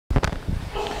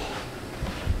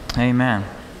Amen.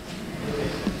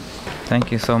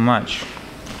 Thank you so much.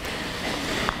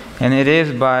 And it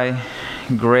is by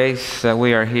grace that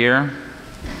we are here,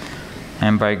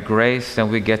 and by grace that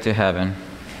we get to heaven.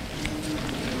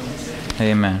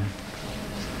 Amen.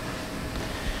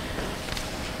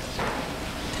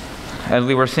 As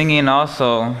we were singing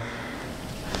also,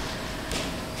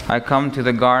 I come to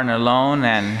the garden alone,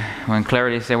 and when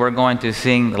Clarity said we're going to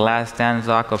sing the last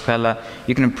stanza a cappella,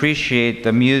 you can appreciate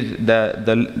the music,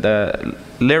 the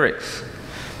lyrics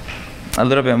a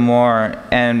little bit more.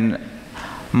 And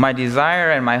my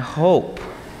desire and my hope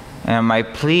and my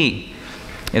plea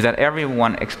is that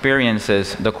everyone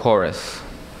experiences the chorus.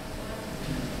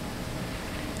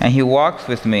 And he walks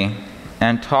with me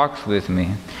and talks with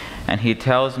me, and he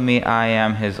tells me I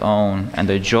am his own, and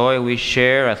the joy we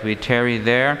share as we tarry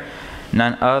there,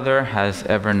 none other has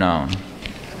ever known.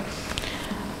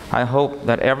 I hope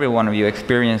that every one of you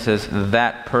experiences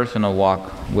that personal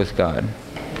walk with God.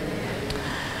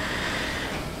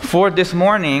 For this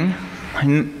morning,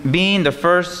 being the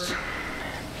first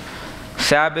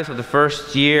Sabbath of the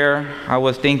first year, I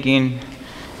was thinking,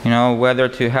 whether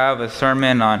to have a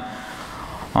sermon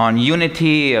on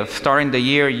unity, of starting the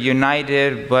year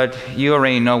united, but you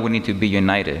already know we need to be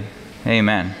united.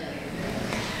 Amen.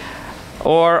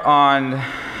 Or on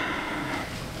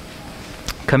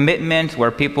commitment,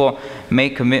 where people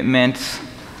make commitments.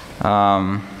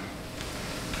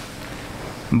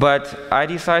 But I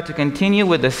decided to continue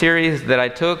with the series that I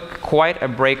took quite a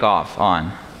break off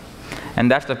on, and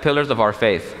that's the pillars of our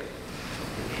faith.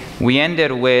 We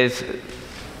ended with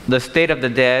the state of the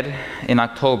dead in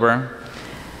October,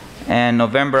 and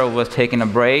November was taking a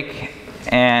break,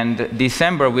 and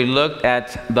December we looked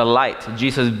at the light,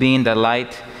 Jesus being the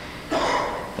light,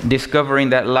 discovering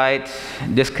that light,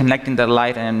 disconnecting that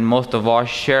light, and most of all,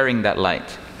 sharing that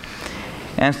light.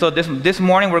 And so this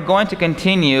morning we're going to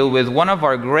continue with one of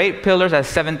our great pillars at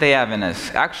Seventh-day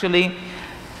Adventists. Actually,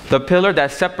 the pillar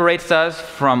that separates us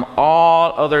from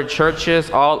all other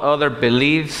churches, all other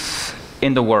beliefs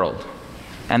in the world.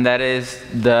 And that is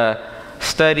the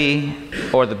study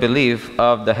or the belief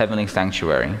of the heavenly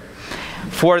sanctuary.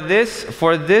 For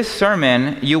this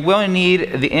sermon, you will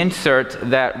need the insert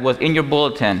that was in your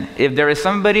bulletin. If there is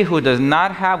somebody who does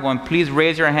not have one, please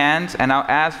raise your hands, and I'll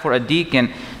ask for a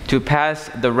deacon to pass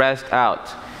the rest out.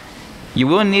 You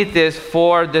will need this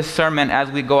for this sermon as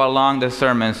we go along the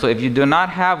sermon. So if you do not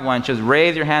have one, just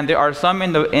raise your hand. There are some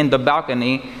in the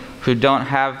balcony who don't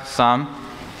have some,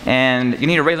 and you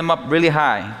need to raise them up really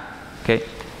high. Okay,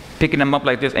 picking them up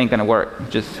like this ain't gonna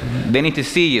work. They need to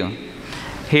see you.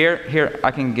 Here,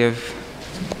 I can give.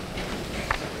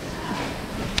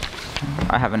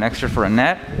 I have an extra for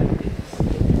Annette.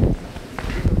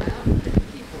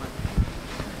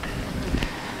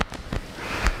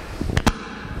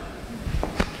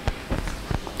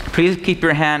 Please keep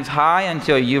your hands high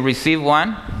until you receive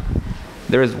one.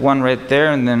 There is one right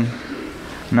there, and then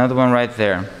another one right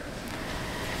there.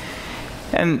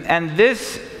 And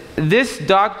this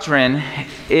doctrine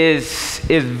is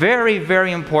very,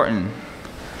 very important,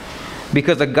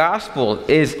 because the gospel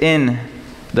is in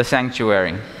the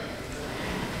sanctuary.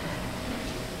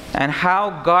 And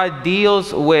how God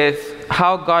deals with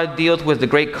the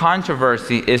great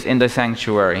controversy is in the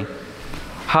sanctuary.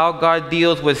 How God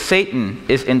deals with Satan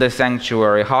is in the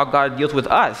sanctuary. How God deals with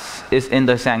us is in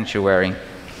the sanctuary.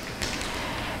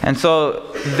 And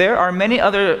so there are many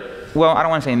other, well, I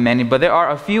don't want to say many, but there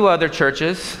are a few other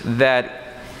churches that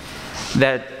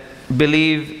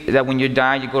believe that when you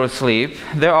die, you go to sleep.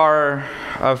 There are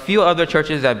a few other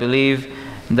churches that believe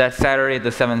that Saturday is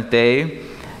the seventh day.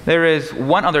 There is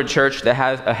one other church that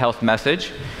has a health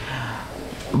message.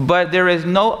 But there is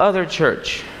no other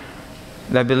church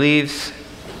that believes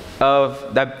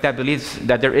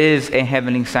that there is a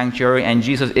heavenly sanctuary, and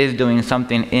Jesus is doing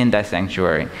something in that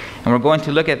sanctuary. And we're going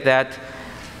to look at that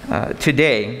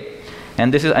today.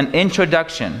 And this is an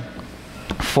introduction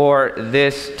for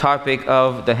this topic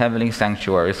of the heavenly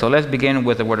sanctuary. So let's begin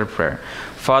with a word of prayer.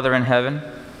 Father in heaven,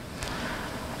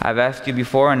 I've asked you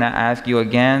before, and I ask you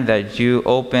again, that you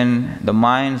open the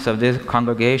minds of this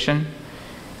congregation,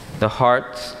 the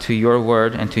hearts, to your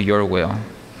word and to your will.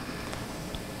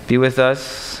 Be with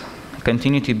us.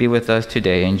 Continue to be with us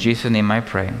today. In Jesus' name I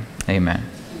pray. Amen.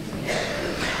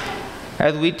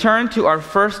 As we turn to our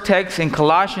first text in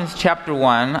Colossians chapter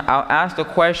 1, I'll ask the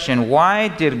question, why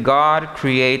did God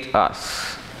create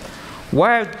us?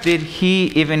 Why did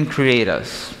He even create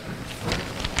us?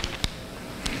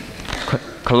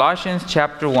 Colossians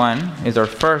chapter 1 is our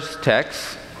first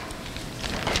text.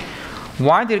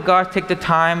 Why did God take the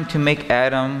time to make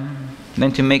Adam,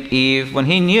 then to make Eve? When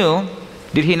He knew,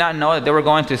 did He not know that they were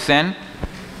going to sin?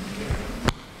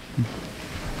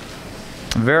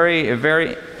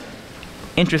 Very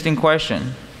interesting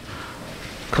question.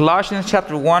 Colossians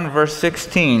chapter 1, verse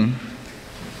 16.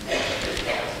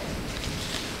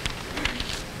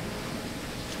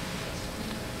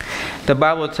 The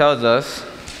Bible tells us,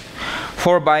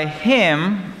 "For by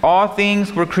him all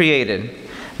things were created,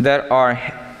 that are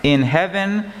in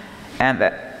heaven and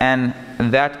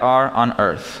that are on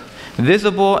earth,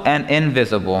 visible and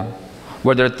invisible,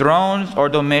 whether thrones or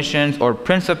dominions or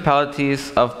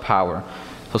principalities of power."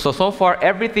 So far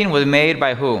everything was made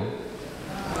by who?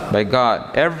 By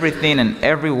God. Everything and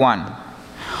everyone.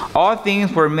 All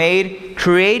things were made,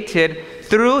 created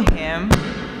through him,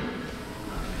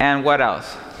 and what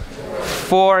else?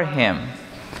 For him.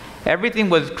 Everything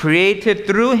was created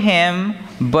through him,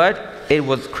 but it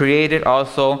was created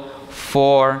also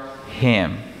for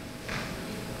him.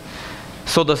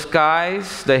 So the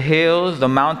skies, the hills, the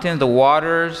mountains, the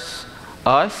waters,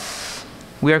 us,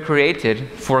 we are created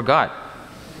for God.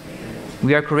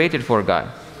 We are created for God.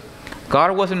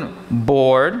 God wasn't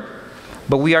bored,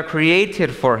 but we are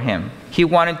created for him. He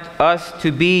wanted us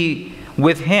to be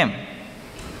with him.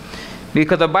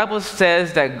 Because the Bible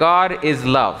says that God is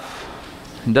love.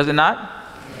 Does it not?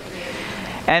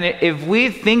 And if we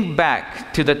think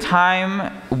back to the time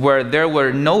where there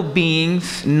were no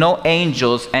beings, no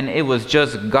angels, and it was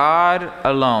just God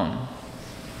alone.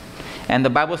 And the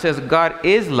Bible says God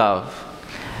is love.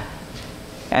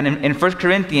 And in 1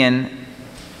 Corinthians,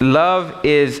 love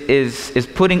is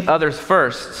putting others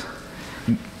first.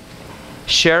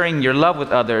 Sharing your love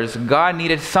with others. God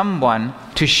needed someone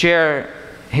to share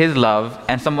his love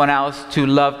and someone else to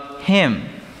love him.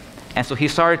 And so he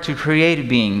started to create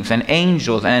beings and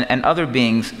angels and other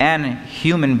beings and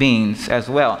human beings as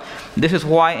well. This is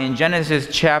why in Genesis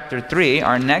chapter 3,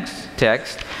 our next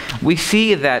text, we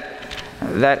see that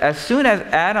as soon as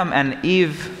Adam and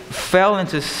Eve fell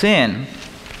into sin,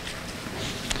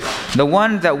 the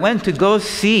one that went to go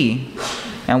see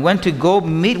and went to go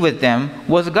meet with them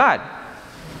was God.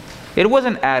 It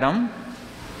wasn't Adam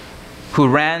who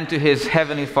ran to his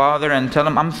heavenly Father and told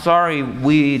him, "I'm sorry,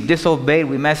 we disobeyed,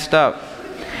 we messed up."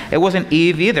 It wasn't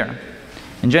Eve either.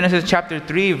 In Genesis chapter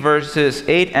 3, verses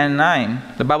 8 and 9,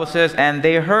 the Bible says, "And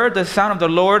they heard the sound of the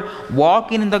Lord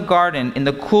walking in the garden in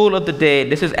the cool of the day."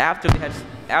 This is after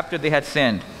they had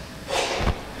sinned.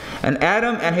 "And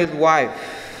Adam and his wife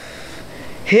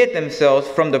hid themselves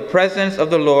from the presence of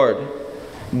the Lord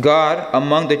God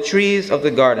among the trees of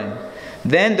the garden.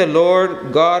 Then the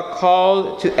Lord God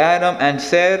called to Adam and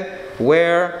said,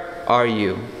 'Where are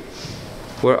you?'"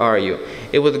 Where are you?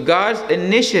 It was God's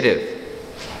initiative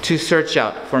to search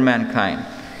out for mankind.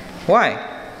 Why?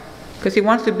 Because he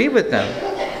wants to be with them.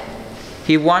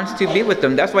 He wants to be with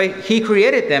them. That's why he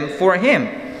created them for him.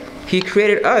 He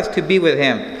created us to be with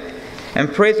him.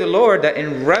 And praise the Lord that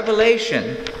in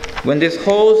Revelation, when this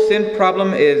whole sin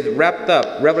problem is wrapped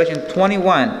up, Revelation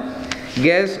 21,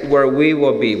 guess where we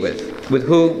will be with? With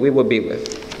who we will be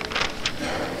with?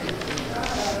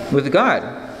 With God.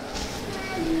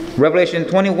 Revelation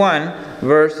 21,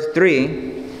 verse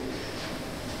 3.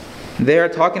 They are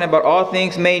talking about all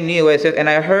things made new. It says, "And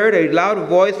I heard a loud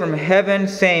voice from heaven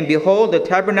saying, Behold, the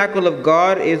tabernacle of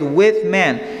God is with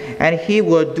men, and he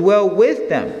will dwell with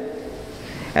them.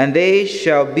 And they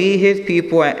shall be his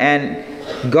people, and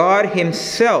God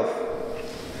himself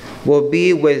will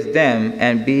be with them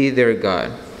and be their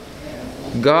God."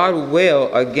 God will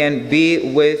again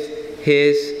be with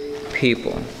his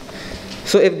people.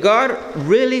 So if God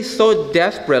really so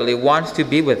desperately wants to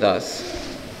be with us,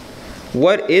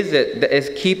 what is it that is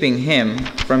keeping him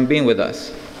from being with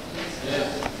us?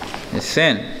 It's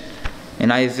sin.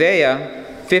 In Isaiah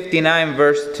 59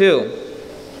 verse 2,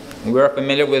 we're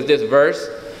familiar with this verse.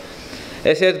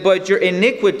 It says, "But your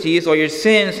iniquities," or your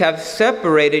sins, "have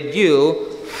separated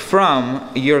you from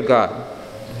your God.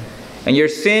 And your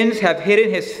sins have hidden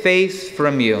his face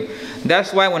from you."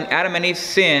 That's why when Adam and Eve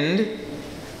sinned,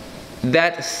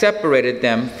 that separated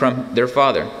them from their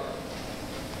Father.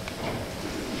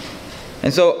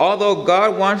 And so although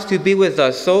God wants to be with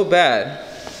us so bad,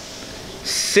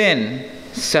 sin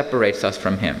separates us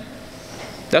from him.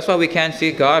 That's why we can't see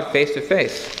God face to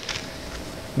face.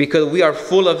 Because we are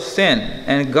full of sin,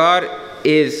 and God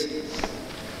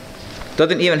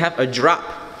doesn't even have a drop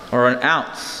or an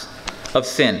ounce of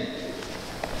sin.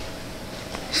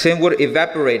 Sin would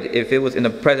evaporate if it was in the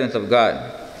presence of God.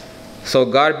 So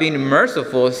God, being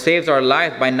merciful, saves our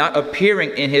life by not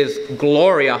appearing in his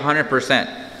glory 100%.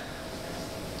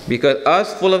 Because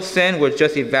us full of sin would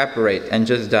just evaporate and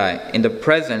just die in the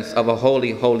presence of a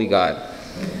holy, holy God.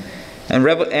 And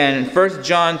 1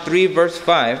 John 3 verse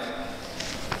 5,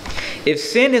 if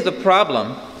sin is a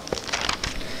problem,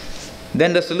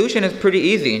 then the solution is pretty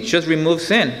easy. Just remove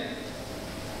sin.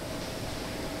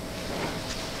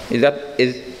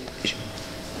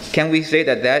 Can we say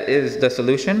that that is the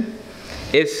solution?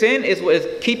 If sin is what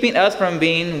is keeping us from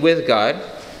being with God,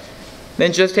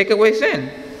 then just take away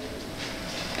sin.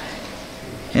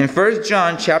 In 1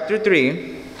 John chapter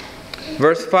 3,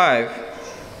 verse 5,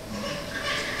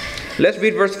 let's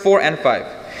read verse 4 and 5.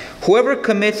 Whoever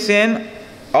commits sin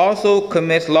also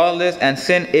commits lawlessness, and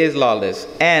sin is lawless.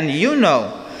 And you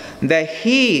know that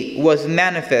he was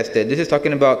manifested. This is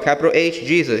talking about capital H,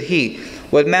 Jesus. He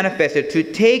was manifested to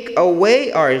take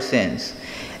away our sins.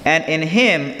 And in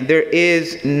him there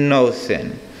is no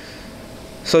sin.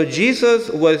 So Jesus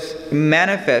was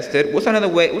manifested. What's another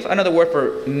word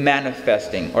for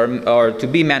manifesting or to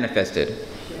be manifested?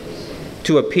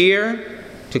 To appear,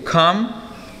 to come.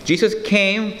 Jesus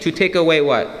came to take away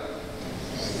what?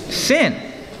 Sin.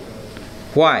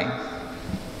 Why?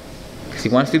 Because he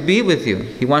wants to be with you.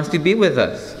 He wants to be with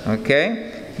us.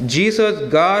 Okay?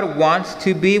 Jesus, God wants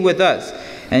to be with us.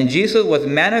 And Jesus was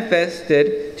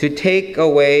manifested to take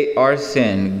away our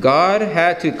sin. God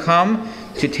had to come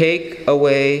to take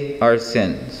away our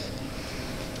sins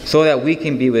so that we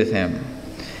can be with him.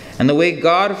 And the way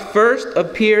God first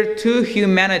appeared to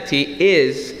humanity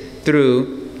is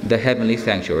through the heavenly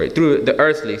sanctuary, through the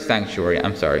earthly sanctuary,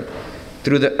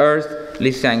 through the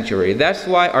earthly sanctuary. That's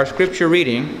why our scripture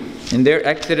reading in there,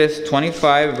 Exodus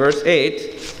 25 verse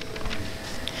 8,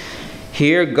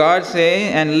 here God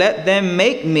saying, and let them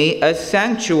make me a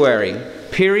sanctuary.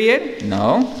 Period?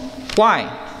 No.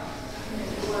 Why?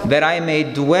 That I may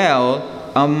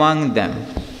dwell among them.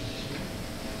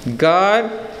 God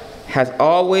has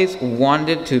always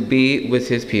wanted to be with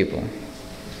his people.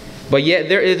 But yet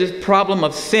there is this problem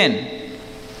of sin.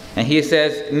 And he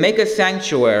says, make a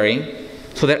sanctuary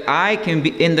so that I can be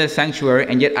in the sanctuary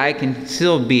and yet I can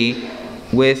still be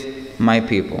with my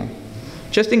people.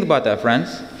 Just think about that,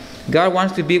 friends. God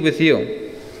wants to be with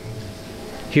you.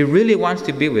 He really wants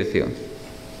to be with you.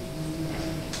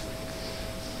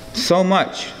 So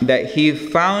much that he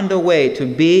found a way to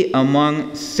be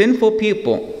among sinful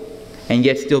people and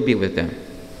yet still be with them.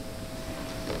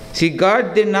 See,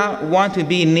 God did not want to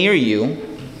be near you.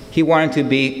 He wanted to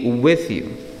be with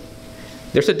you.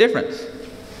 There's a difference.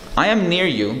 I am near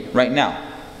you right now.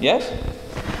 Yes?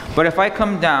 But if I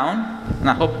come down, and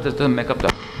I hope this doesn't make up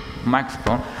the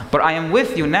microphone, but I am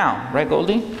with you now. Right,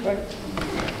 Goldie? Right.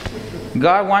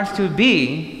 God wants to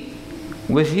be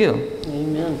with you.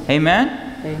 Amen.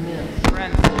 Amen? Amen.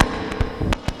 Friends,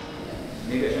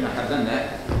 maybe I should not have done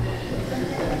that.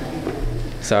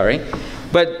 Sorry.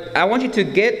 But I want you to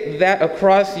get that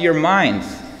across your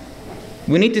minds.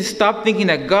 We need to stop thinking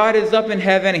that God is up in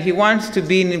heaven and he wants to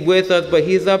be with us, but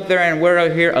he's up there and we're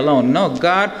out here alone. No,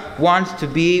 God wants to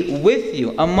be with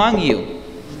you, among you,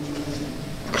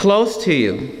 close to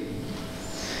you.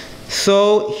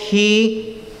 So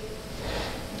he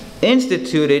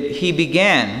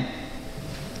began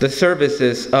the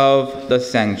services of the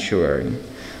sanctuary.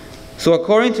 So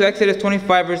according to Exodus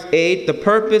 25 verse 8, the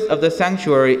purpose of the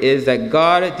sanctuary is that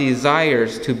God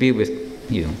desires to be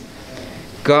with you.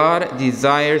 God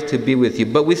desires to be with you.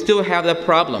 But we still have that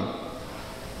problem.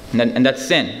 And that's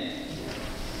sin.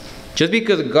 Just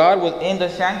because God was in the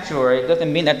sanctuary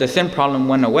doesn't mean that the sin problem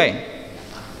went away.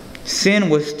 Sin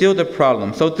was still the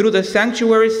problem. So through the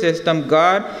sanctuary system,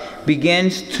 God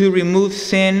begins to remove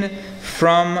sin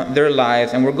from their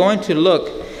lives. And we're going to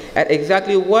look at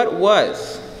exactly what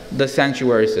was the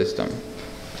sanctuary system.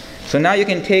 So now you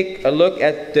can take a look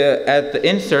at the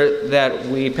insert that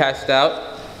we passed out.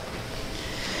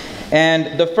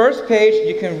 And the first page,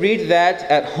 you can read that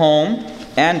at home,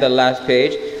 and the last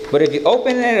page. But if you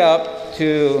open it up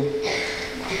to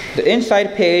the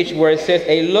inside page where it says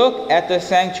a look at the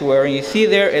sanctuary, you see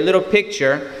there a little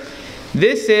picture.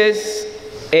 This is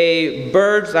a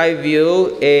bird's eye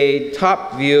view, a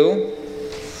top view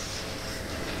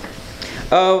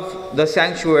of the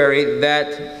sanctuary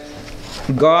that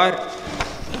God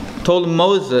told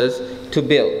Moses to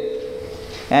build.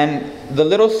 And the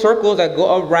little circles that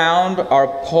go around are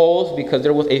poles because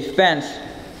there was a fence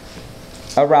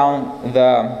around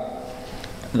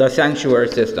the sanctuary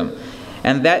system.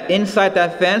 And that inside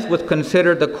that fence was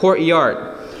considered the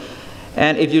courtyard.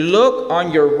 And if you look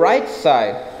on your right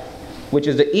side, which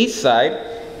is the east side,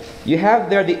 you have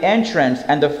there the entrance.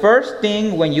 And the first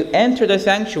thing when you enter the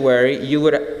sanctuary, you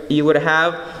would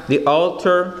have the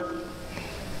altar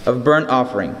of burnt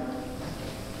offering.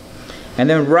 And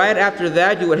then right after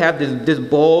that, you would have this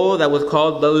bowl that was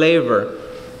called the laver.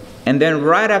 And then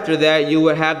right after that, you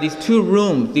would have these two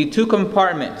rooms, these two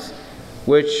compartments,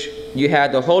 which you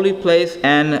had the holy place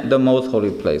and the most holy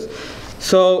place.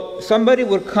 So somebody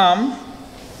would come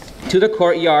to the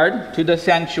courtyard, to the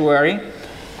sanctuary,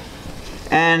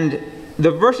 and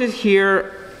the verses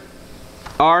here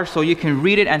are so you can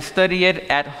read it and study it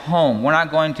at home. We're not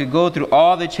going to go through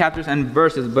all the chapters and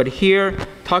verses, but here,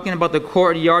 talking about the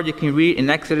courtyard, you can read in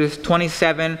Exodus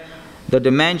 27, the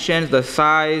dimensions, the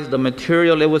size, the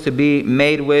material it was to be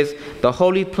made with, the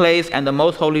holy place and the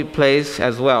most holy place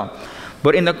as well.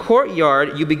 But in the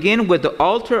courtyard, you begin with the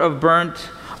altar of burnt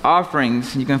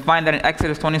offerings. You can find that in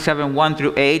Exodus 27, 1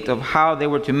 through 8, of how they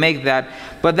were to make that.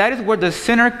 But that is where the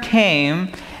sinner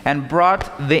came and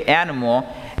brought the animal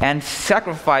and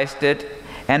sacrificed it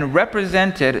and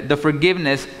represented the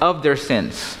forgiveness of their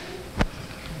sins.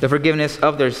 The forgiveness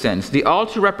of their sins. The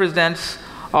altar represents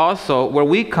also where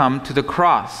we come to the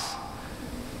cross,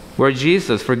 where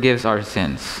Jesus forgives our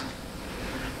sins.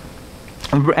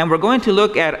 And we're going to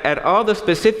look at all the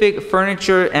specific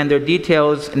furniture and their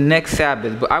details next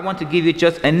Sabbath. But I want to give you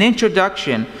just an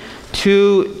introduction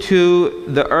to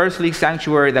the earthly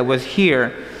sanctuary that was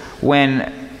here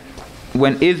when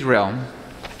Israel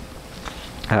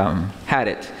had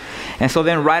it. And so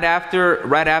then right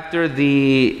after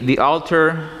the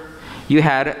altar, you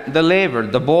had the laver,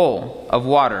 the bowl of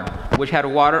water, which had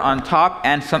water on top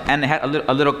and it had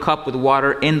a little cup with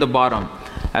water in the bottom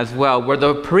as well, where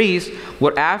the priest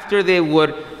would, after they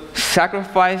would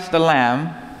sacrifice the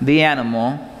lamb, the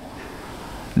animal,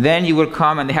 then you would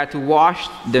come and they had to wash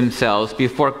themselves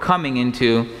before coming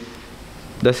into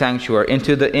the sanctuary,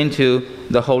 into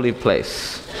the holy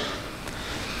place.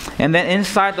 And then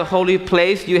inside the holy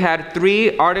place, you had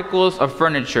 3 articles of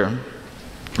furniture.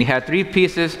 You had 3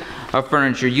 pieces of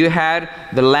furniture. You had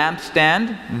the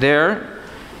lampstand there.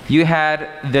 You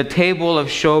had the table of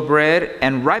showbread.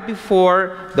 And right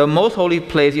before the most holy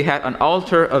place, you had an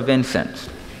altar of incense.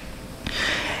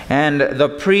 And the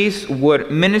priest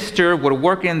would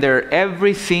work in there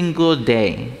every single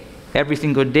day. Every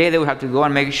single day they would have to go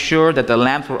and make sure that the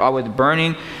lamps were always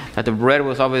burning, that the bread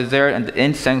was always there, and the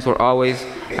incense were always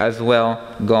as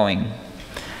well going.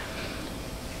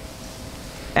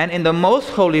 And in the most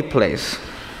holy place,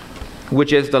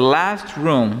 which is the last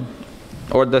room,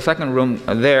 or the second room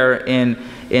there in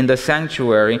the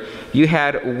sanctuary, you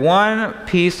had one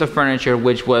piece of furniture,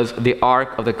 which was the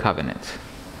Ark of the Covenant.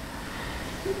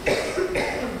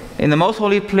 In the most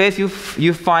holy place,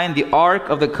 you find the Ark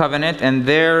of the Covenant, and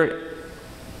there,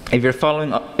 if you're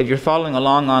following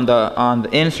along on the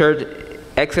insert,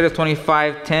 Exodus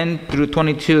 25, 10 through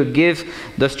 22 gives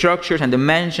the structures and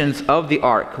dimensions of the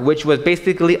ark, which was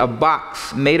basically a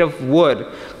box made of wood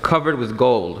covered with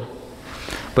gold.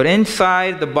 But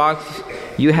inside the box,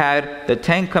 you had the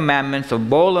 10 commandments, a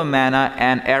bowl of manna,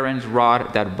 and Aaron's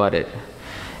rod that budded.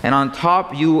 And on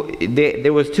top,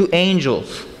 there was 2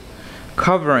 angels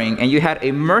covering, and you had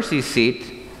a mercy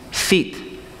seat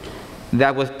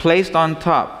that was placed on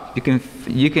top.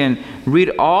 You can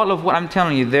read all of what I'm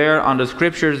telling you there on the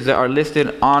scriptures that are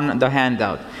listed on the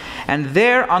handout. And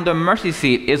there on the mercy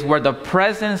seat is where the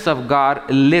presence of God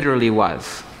literally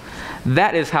was.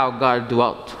 That is how God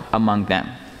dwelt among them.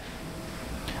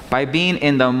 By being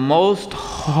in the most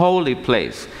holy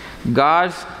place,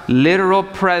 God's literal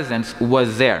presence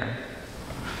was there.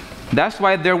 That's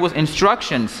why there was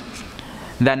instructions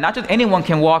that not just anyone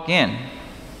can walk in.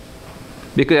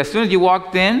 Because as soon as you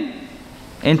walked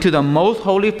into the most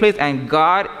holy place and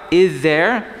God is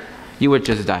there, you would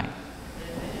just die.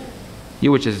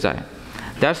 You would just die.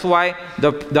 That's why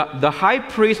the high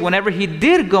priest, whenever he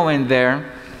did go in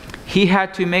there, he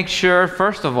had to make sure,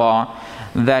 first of all,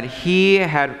 that he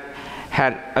had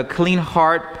a clean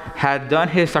heart, had done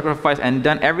his sacrifice, and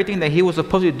done everything that he was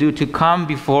supposed to do to come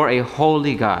before a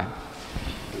holy God.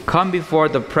 Come before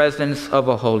the presence of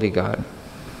a holy God.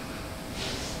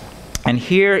 And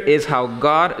here is how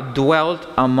God dwelt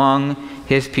among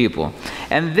his people.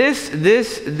 And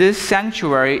this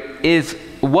sanctuary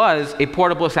was a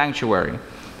portable sanctuary.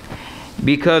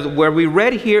 Because where we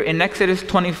read here in Exodus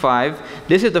 25,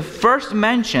 this is the first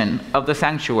mention of the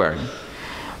sanctuary.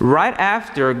 Right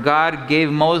after God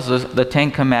gave Moses the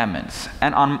 10 Commandments.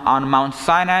 And on Mount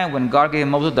Sinai, when God gave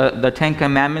Moses the 10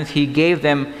 Commandments, he gave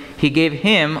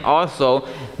him also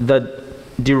the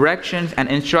directions and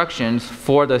instructions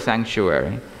for the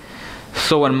sanctuary.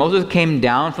 So when Moses came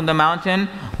down from the mountain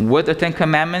with the 10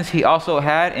 Commandments, he also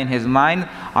had in his mind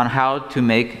on how to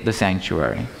make the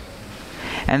sanctuary.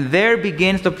 And there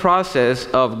begins the process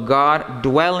of God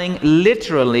dwelling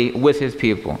literally with his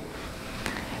people.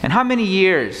 And how many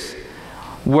years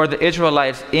were the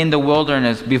Israelites in the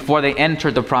wilderness before they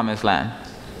entered the promised land?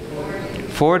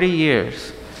 40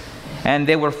 years. And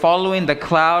they were following the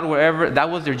cloud wherever,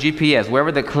 that was their GPS.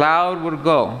 Wherever the cloud would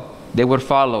go, they would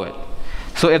follow it.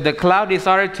 So if the cloud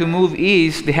decided to move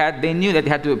east, they knew that they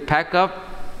had to pack up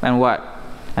and what?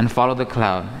 And follow the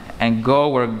cloud and go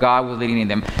where God was leading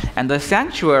them. And the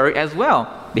sanctuary as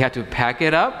well, they had to pack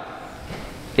it up.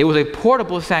 It was a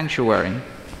portable sanctuary,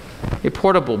 a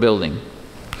portable building.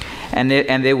 And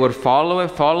they would follow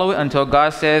it until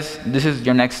God says, this is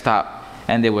your next stop.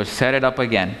 And they would set it up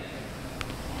again.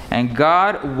 And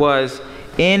God was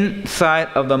inside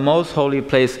of the most holy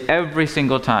place every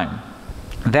single time.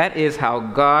 That is how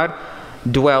God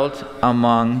dwelt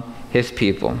among his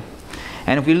people.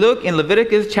 And if we look in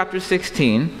Leviticus chapter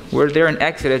 16, we're there in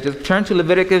Exodus, just turn to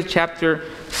Leviticus chapter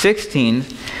 16.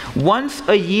 Once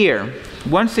a year,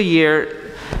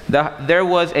 there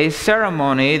was a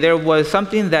ceremony, there was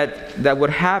something that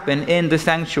would happen in the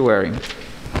sanctuary.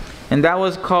 And that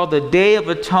was called the Day of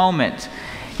Atonement.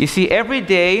 You see, every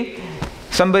day,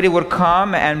 somebody would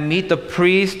come and meet the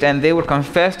priest, and they would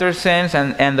confess their sins,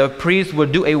 and the priest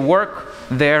would do a work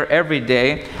there every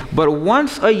day. But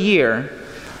once a year,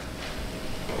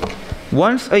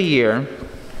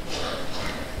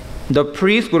 the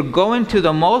priest would go into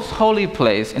the most holy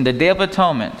place in the Day of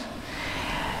Atonement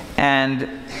and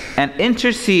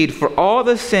intercede for all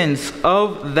the sins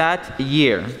of that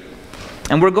year.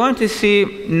 And we're going to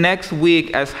see next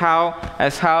week as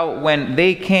how when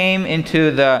they came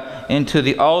into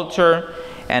the altar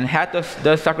and had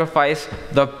the sacrifice,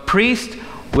 the priest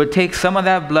would take some of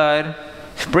that blood,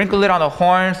 sprinkle it on the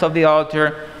horns of the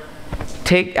altar,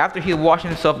 after he washed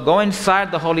himself, go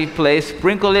inside the holy place,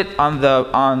 sprinkle it on the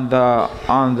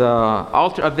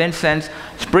altar of incense,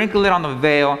 sprinkle it on the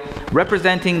veil,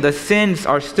 representing the sins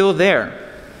are still there.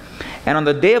 And on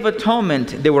the Day of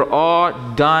Atonement, they were all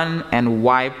done and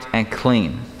wiped and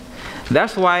clean.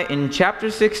 That's why in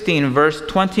chapter 16, verse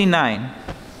 29,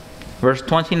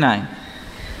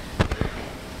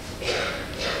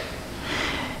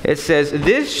 it says,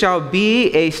 "This shall be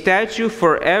a statute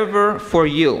forever for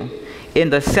you.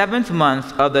 In the 7th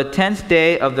month of the 10th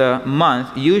day of the month,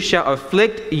 you shall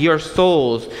afflict your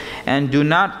souls and do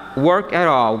not work at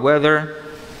all, whether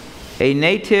a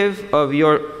native of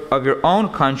your own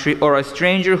country or a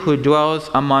stranger who dwells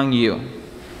among you."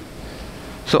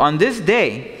 So on this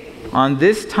day, on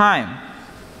this time,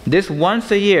 this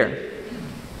once a year,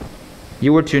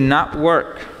 you were to not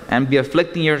work and be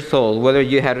afflicting your soul. Whether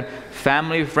you had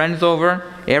family, friends over,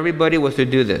 everybody was to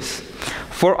do this.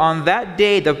 "For on that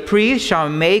day the priest shall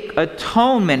make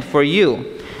atonement for you,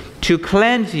 to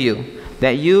cleanse you,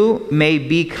 that you may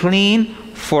be clean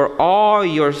for all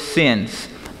your sins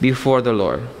before the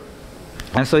Lord."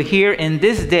 And so here in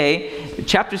this day,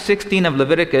 chapter 16 of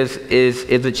Leviticus is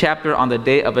a chapter on the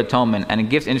Day of Atonement, and it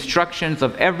gives instructions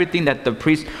of everything that the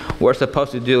priests were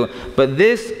supposed to do. But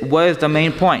this was the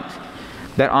main point,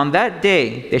 that on that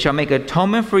day they shall make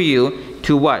atonement for you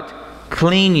to what?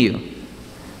 Clean you,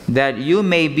 that you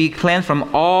may be cleansed from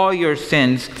all your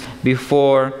sins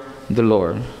before the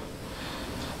Lord.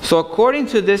 So according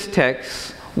to this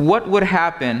text, what would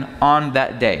happen on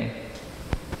that day?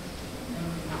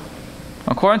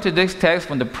 According to this text,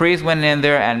 when the priest went in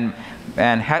there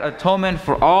and had atonement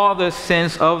for all the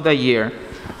sins of the year,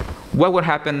 what would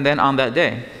happen then on that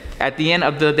day? At the end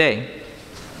of the day,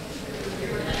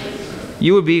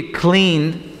 you would be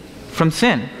cleaned from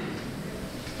sin.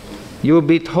 You would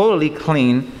be totally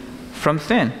clean from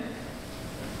sin.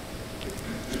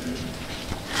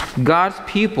 God's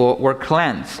people were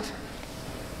cleansed.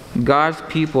 God's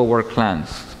people were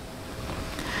cleansed.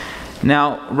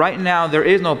 Now, right now, there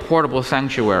is no portable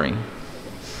sanctuary.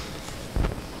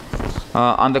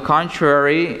 On the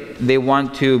contrary, they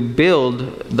want to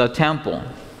build the temple.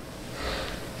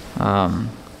 And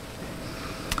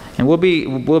we'll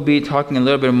be talking a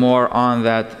little bit more on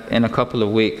that in a couple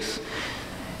of weeks.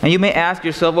 And you may ask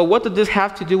yourself, well, what does this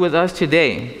have to do with us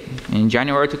today, in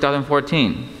January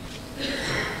 2014?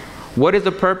 What is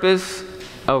the purpose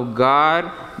of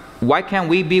God? Why can't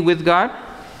we be with God?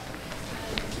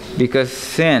 Because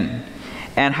sin.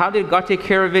 And how did God take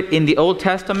care of it in the Old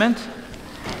Testament?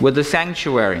 With the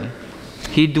sanctuary.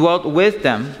 He dwelt with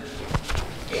them,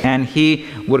 and He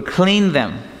would clean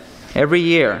them every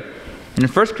year. In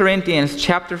 1 Corinthians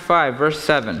chapter 5, verse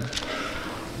 7,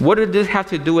 what did this have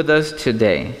to do with us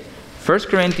today? 1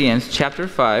 Corinthians chapter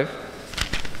 5,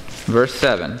 verse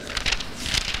 7.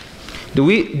 Do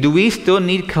we still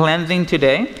need cleansing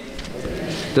today?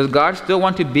 Does God still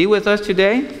want to be with us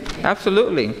today?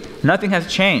 Absolutely. Nothing has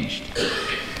changed.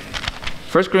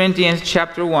 1 Corinthians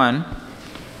chapter 5.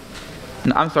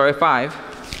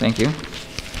 Thank you.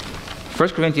 1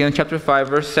 Corinthians chapter 5,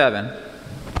 verse 7.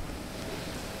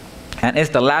 And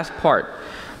it's the last part.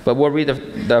 But we'll read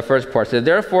the first part. It says,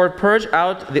 therefore purge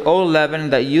out the old leaven,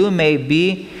 that you may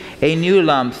be a new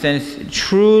lump, since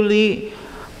truly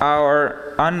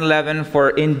are unleavened. For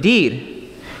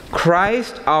indeed,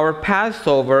 Christ our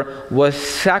Passover was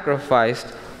sacrificed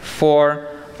for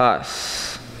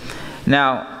us.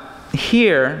 Now,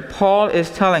 here, Paul is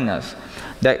telling us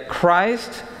that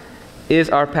Christ is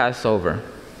our Passover,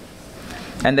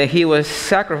 and that he was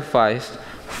sacrificed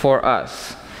for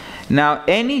us. Now,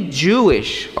 any Jew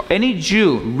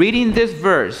reading this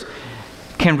verse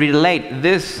can relate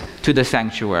this to the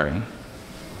sanctuary.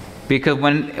 Because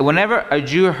whenever a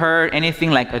Jew heard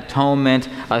anything like atonement,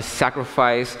 a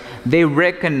sacrifice, they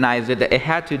recognized that it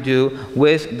had to do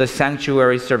with the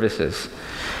sanctuary services.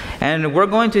 And we're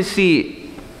going to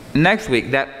see next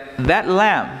week that that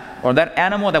lamb, or that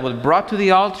animal that was brought to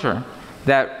the altar,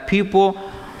 that people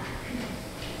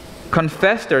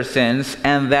confess their sins,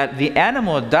 and that the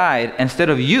animal died instead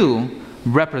of you,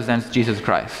 represents Jesus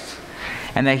Christ.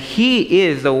 And that he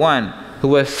is the one who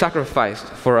was sacrificed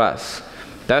for us.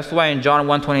 That's why in John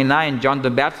 1:29, John the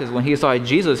Baptist, when he saw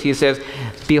Jesus, he says,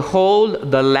 behold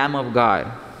the Lamb of God.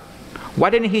 Why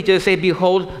didn't he just say,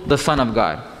 behold the Son of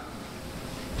God?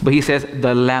 But he says,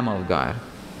 the Lamb of God.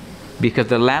 Because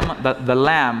the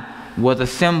lamb was a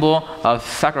symbol of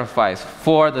sacrifice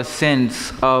for the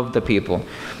sins of the people.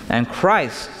 And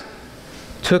Christ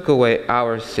took away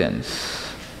our sins.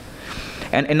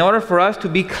 And in order for us to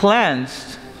be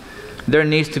cleansed, there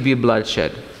needs to be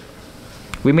bloodshed.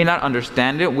 We may not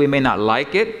understand it, we may not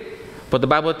like it, but the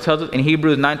Bible tells us in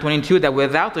Hebrews 9:22 that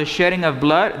without the shedding of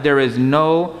blood, there is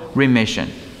no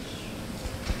remission.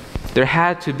 There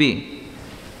had to be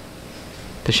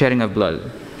the shedding of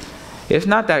blood. It's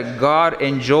not that God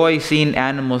enjoys seeing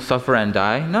animals suffer and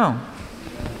die. No.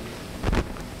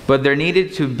 But there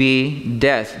needed to be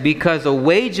death, because the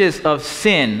wages of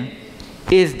sin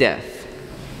is death.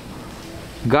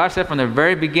 God said from the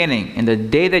very beginning, in the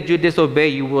day that you disobey,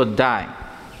 you will die.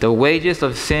 The wages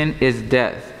of sin is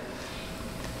death.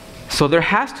 So there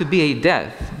has to be a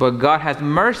death, but God has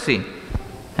mercy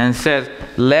and says,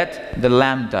 let the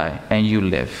lamb die and you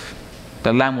live.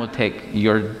 The lamb will take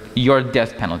your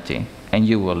death penalty and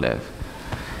you will live.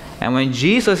 And when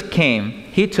Jesus came,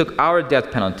 he took our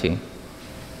death penalty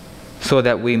so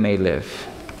that we may live.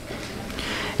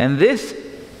 And this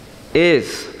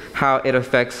is how it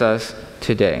affects us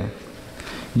today.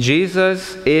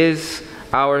 Jesus is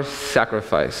our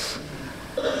sacrifice.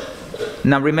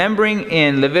 Now, remembering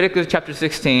in Leviticus chapter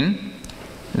 16,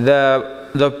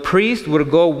 the priest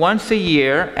would go once a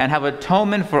year and have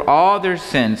atonement for all their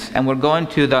sins, and would go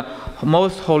into the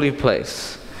most holy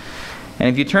place. And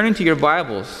if you turn into your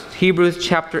Bibles, Hebrews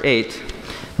chapter 8,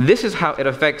 this is how it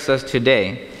affects us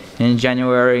today in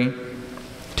January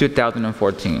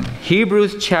 2014.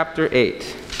 Hebrews chapter 8,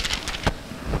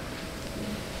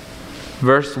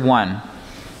 verse 1.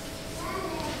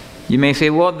 You may say,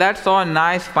 well, that's all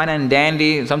nice, fine and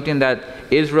dandy, something that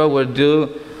Israel would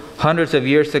do hundreds of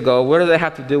years ago. What does that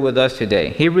have to do with us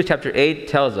today? Hebrews chapter 8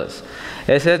 tells us.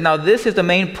 It says, now this is the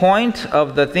main point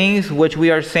of the things which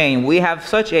we are saying. We have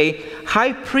such a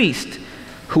high priest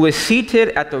who is seated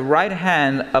at the right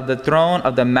hand of the throne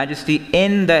of the majesty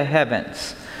in the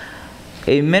heavens,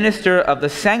 a minister of the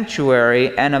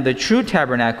sanctuary and of the true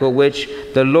tabernacle which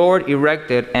the Lord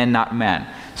erected and not man.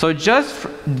 So just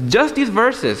these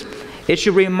verses, it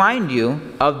should remind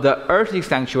you of the earthly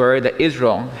sanctuary that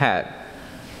Israel had.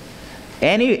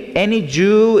 Any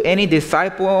Jew, any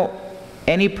disciple,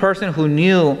 any person who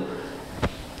knew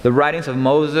the writings of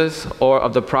Moses or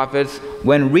of the prophets,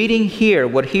 when reading here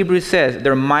what Hebrews says,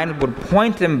 their mind would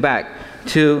point them back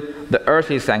to the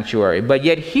earthly sanctuary. But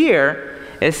yet here,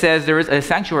 it says there is a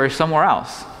sanctuary somewhere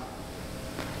else.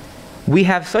 We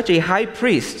have such a high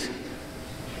priest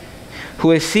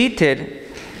who is seated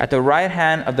at the right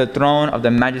hand of the throne of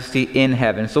the majesty in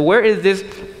heaven. So where is this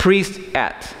priest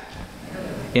at?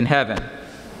 In heaven.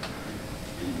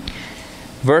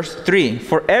 Verse 3,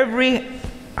 for every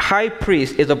high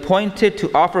priest is appointed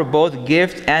to offer both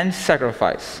gift and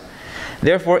sacrifice.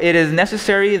 Therefore it is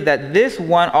necessary that this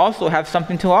one also have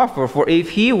something to offer. For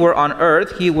if he were on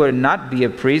earth, he would not be a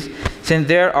priest, since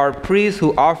there are priests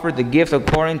who offer the gifts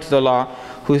according to the law,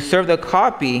 who serve the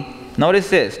copy, notice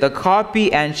this, the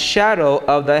copy and shadow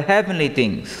of the heavenly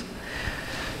things.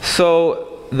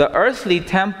 So the earthly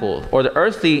temple or the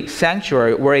earthly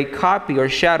sanctuary were a copy or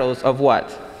shadows of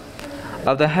what?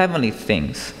 Of the heavenly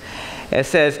things. It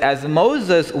says, as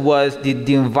Moses was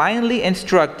divinely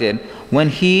instructed when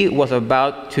he was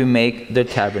about to make the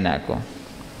tabernacle.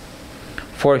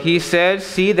 For he said,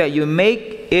 see that you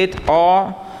make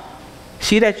all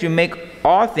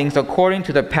things according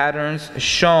to the patterns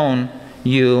shown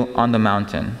you on the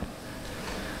mountain.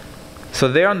 So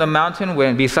there on the mountain,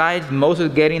 when besides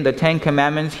Moses getting the 10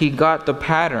 commandments, he got the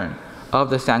pattern of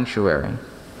the sanctuary.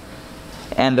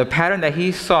 And the pattern that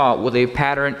he saw was a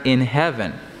pattern in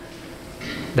heaven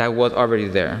that was already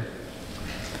there.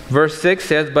 Verse 6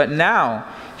 says, "But now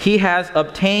he has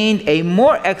obtained a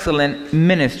more excellent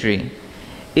ministry,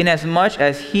 inasmuch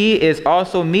as he is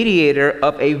also mediator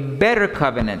of a better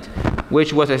covenant,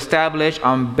 which was established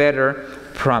on better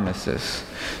promises."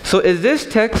 So is this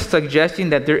text suggesting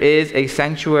that there is a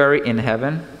sanctuary in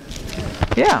heaven?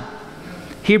 Yeah.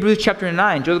 Hebrews chapter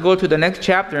 9. Just go to the next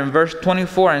chapter in verse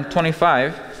 24 and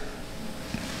 25.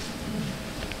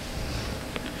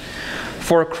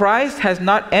 "For Christ has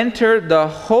not entered the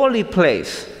holy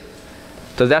place."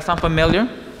 Does that sound familiar?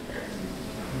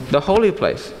 The holy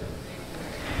place.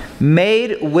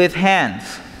 "Made with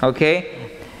hands." Okay?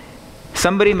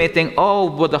 Somebody may think, oh,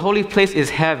 well, the holy place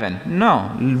is heaven.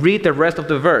 No. Read the rest of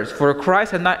the verse. "For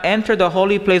Christ has not entered the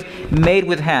holy place made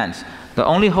with hands." The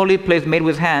only holy place made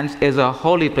with hands is a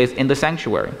holy place in the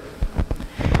sanctuary,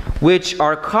 "which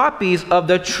are copies of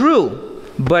the true,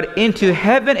 but into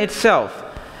heaven itself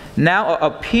now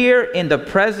appear in the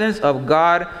presence of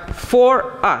God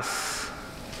for us.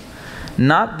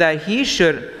 Not that he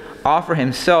should offer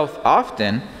himself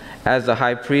often, as the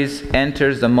high priest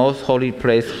enters the most holy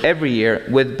place every year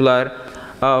with blood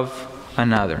of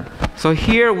another." So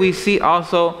here we see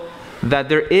also that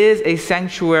there is a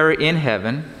sanctuary in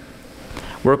heaven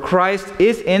where Christ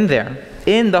is in there,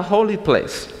 in the holy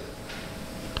place.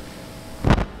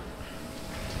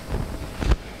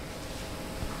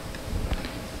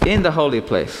 In the holy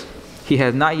place. He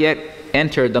has not yet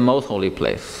entered the most holy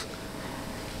place,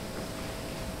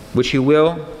 which he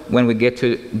will when we get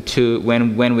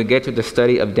when we get to the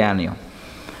study of Daniel.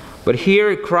 But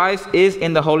here Christ is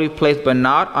in the holy place, but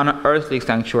not on an earthly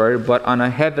sanctuary, but on a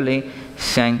heavenly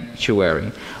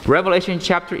sanctuary. Revelation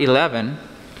chapter 11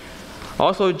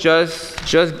 also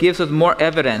just gives us more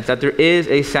evidence that there is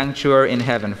a sanctuary in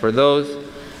heaven for those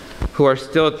who are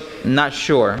still not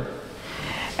sure.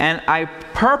 And I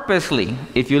purposely,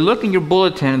 if you look in your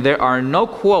bulletin, there are no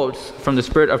quotes from the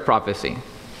Spirit of Prophecy.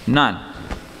 None.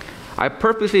 I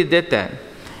purposely did that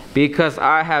because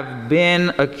I have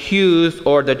been accused,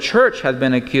 or the church has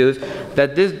been accused,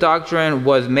 that this doctrine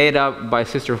was made up by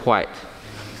Sister White.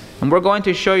 And we're going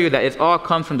to show you that it all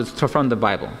comes from the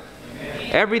Bible.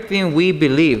 Everything we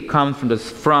believe comes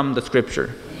from the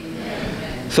Scripture.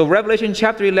 So Revelation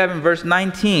chapter 11 verse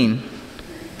 19,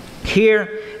 here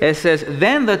it says,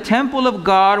 "Then the temple of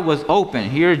God was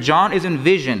open." Here John is in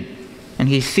vision and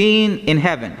he's seeing in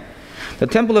heaven. "The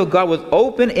temple of God was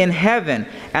open in heaven,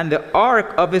 and the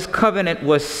ark of his covenant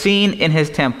was seen in his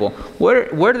temple."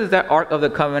 Where does that ark of the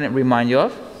covenant remind you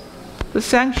of? The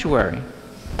sanctuary.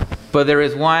 But there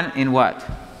is one in what?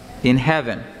 In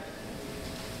heaven.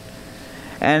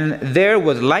 "And there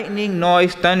was lightning,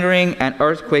 noise, thundering, and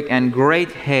earthquake, and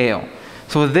great hail."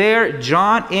 So there,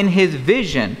 John in his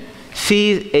vision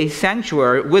sees a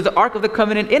sanctuary with the Ark of the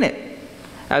Covenant in it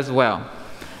as well.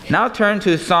 Now turn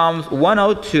to Psalms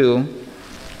 102.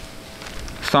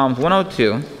 Psalms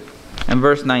 102 and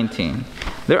verse 19.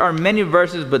 There are many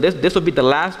verses, but this will be the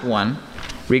last one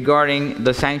regarding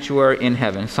the sanctuary in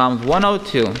heaven. Psalms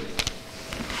 102,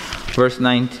 verse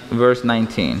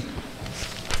 19.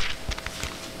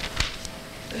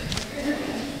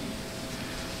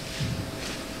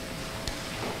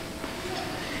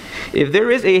 If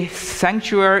there is a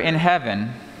sanctuary in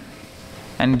heaven,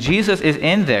 and Jesus is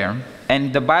in there,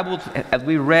 and the Bible, as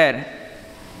we read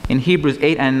in Hebrews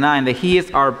 8 and 9, that he is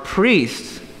our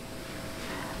priest,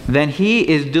 then he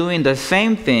is doing the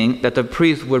same thing that the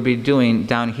priest would be doing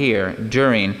down here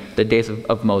during the days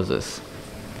of Moses.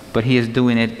 But he is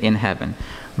doing it in heaven.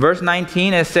 Verse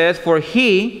 19, it says, "For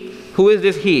he," who is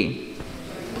this he?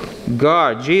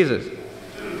 God, Jesus.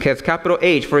 It's capital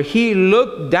H. "For he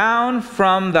looked down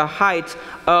from the heights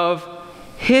of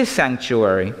his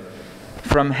sanctuary.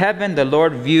 From heaven the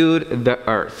Lord viewed the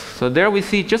earth." So there we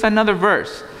see just another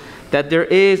verse that there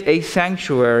is a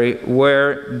sanctuary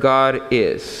where God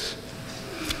is.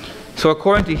 So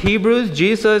according to Hebrews,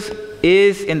 Jesus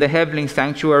is in the heavenly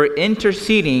sanctuary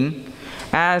interceding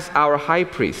as our high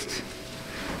priest.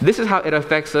 This is how it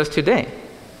affects us today.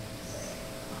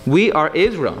 We are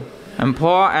Israel. And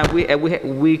Paul, and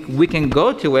we can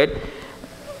go to it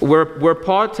where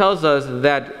Paul tells us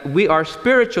that we are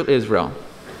spiritual Israel.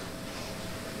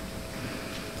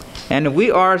 And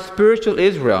we are spiritual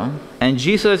Israel, and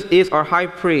Jesus is our high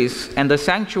priest, and the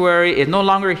sanctuary is no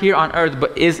longer here on earth,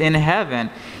 but is in heaven.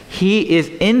 He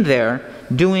is in there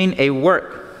doing a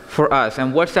work for us.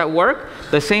 And what's that work?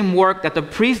 The same work that the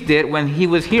priest did when he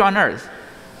was here on earth.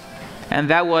 and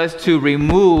that was to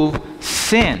remove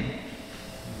sin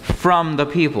from the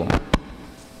people.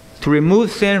 To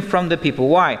remove sin from the people.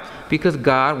 Why? Because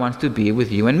God wants to be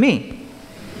with you and me.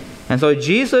 And so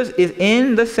Jesus is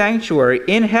in the sanctuary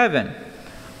in heaven.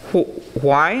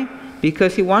 Why?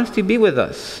 Because he wants to be with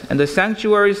us. And the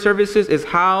sanctuary services is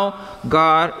how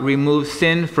God removes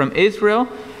sin from Israel.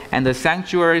 And the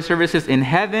sanctuary services in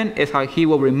heaven is how he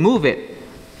will remove it.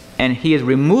 And he is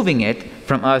removing it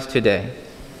from us today.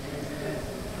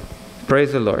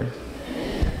 Praise the Lord.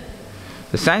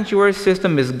 The sanctuary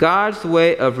system is God's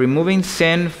way of removing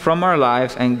sin from our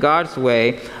lives and God's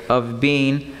way of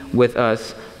being with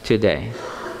us today.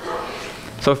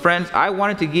 So friends, I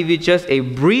wanted to give you just a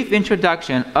brief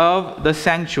introduction of the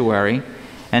sanctuary,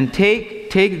 and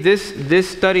take this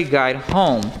study guide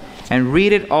home and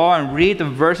read it all and read the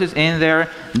verses in there.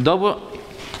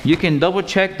 You can double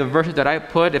check the verses that I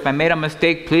put. If I made a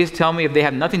mistake, please tell me if they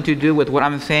have nothing to do with what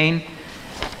I'm saying.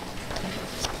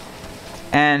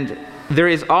 And there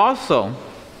is also,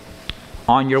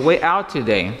 on your way out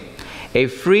today, a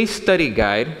free study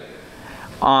guide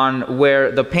on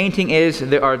where the painting is.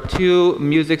 There are 2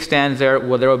 music stands there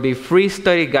where there will be free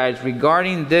study guides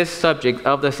regarding this subject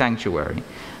of the sanctuary.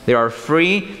 They are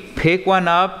free. Pick one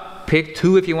up. Pick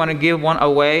 2 if you want to give one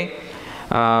away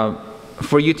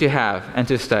for you to have and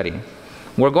to study.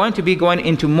 We're going to be going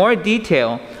into more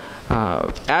detail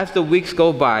as the weeks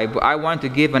go by, but I want to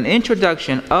give an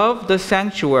introduction of the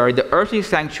sanctuary, the earthly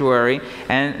sanctuary,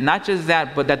 and not just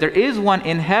that, but that there is one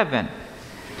in heaven.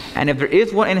 And if there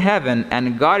is one in heaven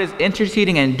and God is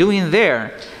interceding and doing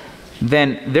there,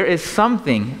 then there is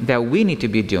something that we need to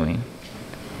be doing.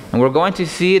 And we're going to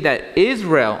see that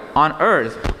Israel on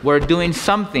earth were doing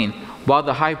something while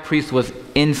the high priest was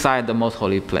inside the most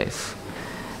holy place.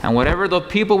 And whatever the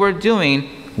people were doing,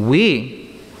 we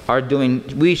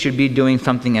should be doing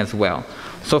something as well.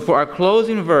 So for our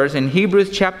closing verse in Hebrews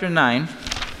chapter 9,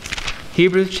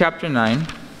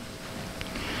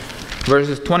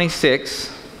 verses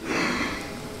 26.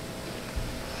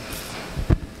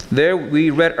 There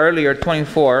we read earlier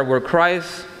 24, where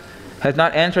Christ has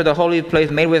not entered the holy place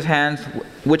made with hands,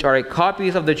 which are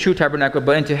copies of the true tabernacle,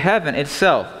 but into heaven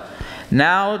itself,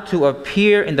 now to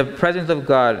appear in the presence of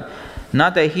God.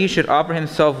 Not that he should offer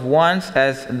himself once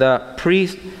as the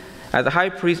high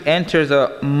priest enters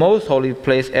the most holy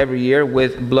place every year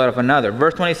with blood of another.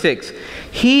 Verse 26,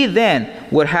 he then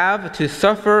would have to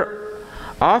suffer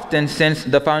often since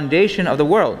the foundation of the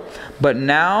world. But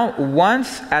now,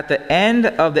 once at the end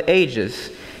of the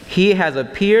ages, he has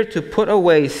appeared to put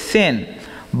away sin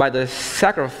by the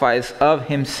sacrifice of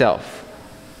himself.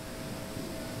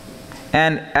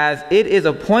 And as it is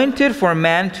appointed for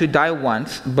man to die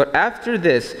once, but after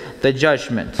this, the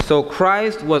judgment. So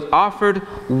Christ was offered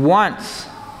once.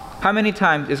 How many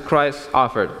times is Christ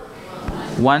offered?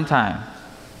 One time.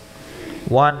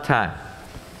 One time.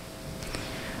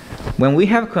 When we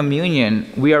have communion,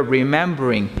 we are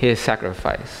remembering his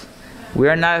sacrifice. We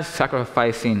are not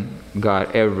sacrificing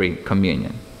God every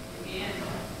communion.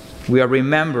 We are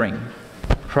remembering.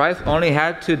 Christ only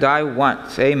had to die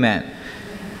once. Amen.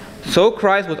 So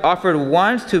Christ was offered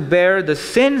once to bear the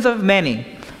sins of many.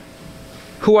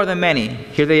 Who are the many?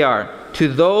 Here they are. To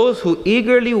those who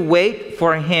eagerly wait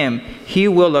for him, he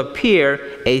will appear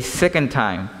a second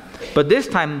time. But this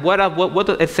time, what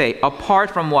does it say? Apart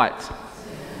from what?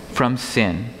 From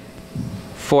sin.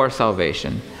 For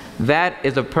salvation. That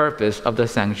is the purpose of the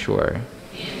sanctuary.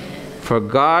 For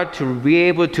God to be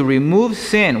able to remove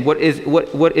sin, what is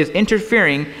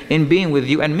interfering in being with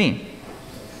you and me.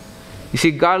 You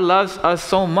see, God loves us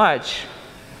so much,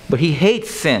 but he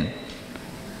hates sin.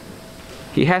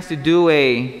 He has to do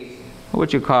what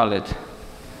would you call it?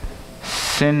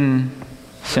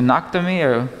 Synectomy,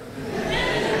 or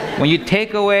when you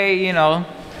take away, I'm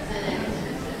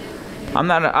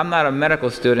not a medical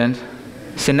student.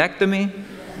 Synectomy.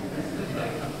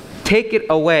 Take it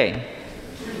away.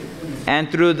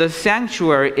 And through the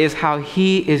sanctuary is how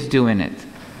he is doing it.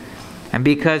 And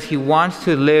because he wants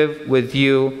to live with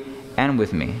you and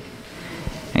with me.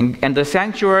 And the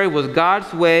sanctuary was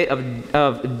God's way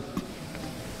of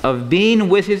being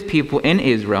with his people in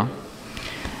Israel.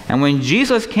 And when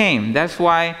Jesus came, that's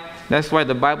why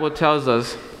the Bible tells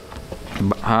us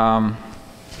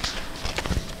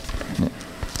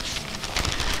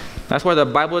that's why the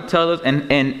Bible tells us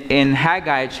in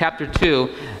Haggai chapter 2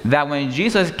 that when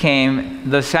Jesus came,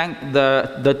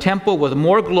 the temple was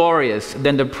more glorious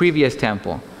than the previous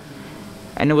temple.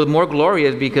 And it was more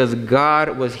glorious because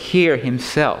God was here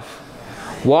himself,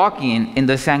 walking in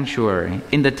the sanctuary,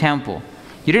 in the temple.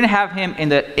 You didn't have him in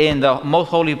the most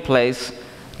holy place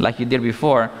like you did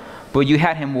before, but you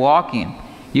had him walking.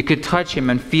 You could touch him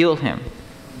and feel him.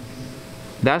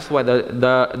 That's why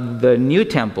the new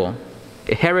temple,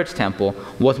 Herod's temple,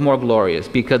 was more glorious,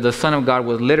 because the Son of God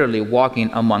was literally walking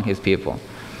among his people.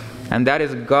 And that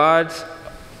is God's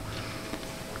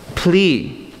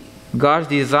plea, God's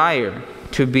desire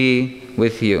to be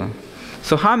with you.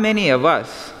 So how many of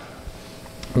us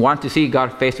want to see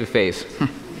God face to face?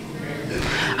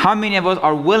 How many of us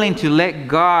are willing to let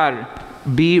God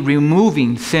be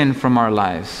removing sin from our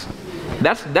lives?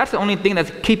 That's the only thing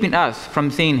that's keeping us from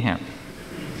seeing him,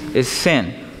 is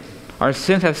sin. Our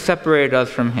sins have separated us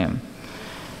from him.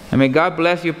 And may God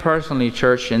bless you personally,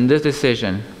 church, in this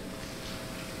decision.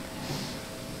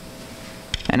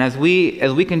 And as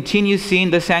we continue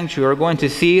seeing the sanctuary, we're going to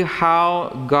see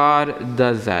how God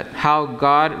does that, how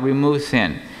God removes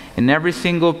sin. In every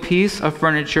single piece of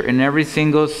furniture, in every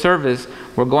single service,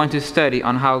 we're going to study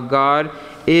on how God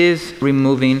is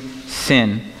removing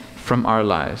sin from our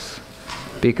lives.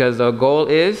 Because the goal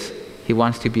is, he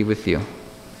wants to be with you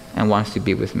and wants to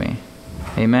be with me.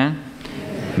 Amen?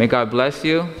 May God bless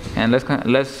you. And let's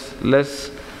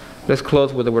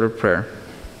close with a word of prayer.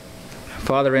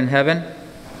 Father in heaven,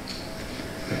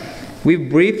 we've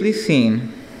briefly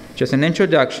seen just an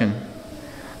introduction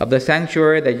of the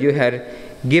sanctuary that you had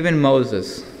given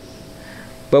Moses.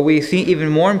 But we see even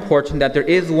more important that there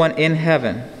is one in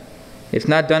heaven. It's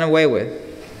not done away with.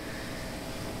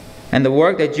 And the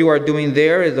work that you are doing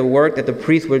there is the work that the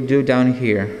priest would do down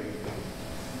here.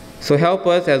 So help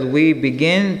us as we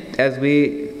begin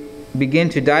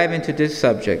to dive into this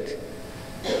subject,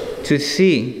 to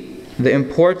see the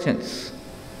importance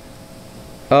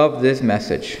of this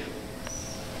message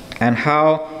and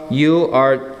how you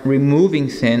are removing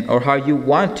sin, or how you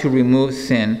want to remove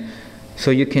sin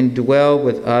so you can dwell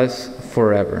with us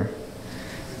forever.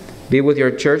 Be with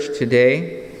your church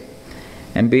today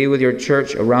and be with your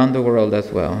church around the world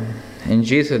as well. In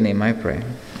Jesus' name I pray.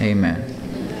 Amen.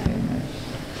 Amen.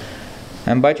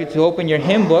 I invite you to open your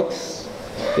hymn books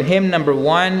to hymn number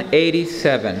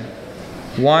 187.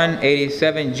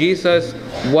 187, Jesus,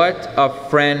 what a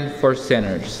friend for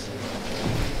sinners.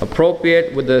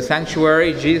 Appropriate with the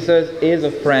sanctuary, Jesus is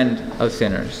a friend of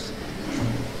sinners.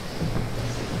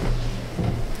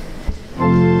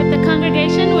 If the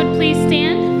congregation would please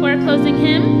stand for a closing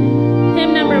hymn,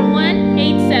 hymn number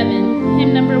 187.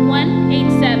 Hymn number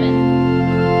 187.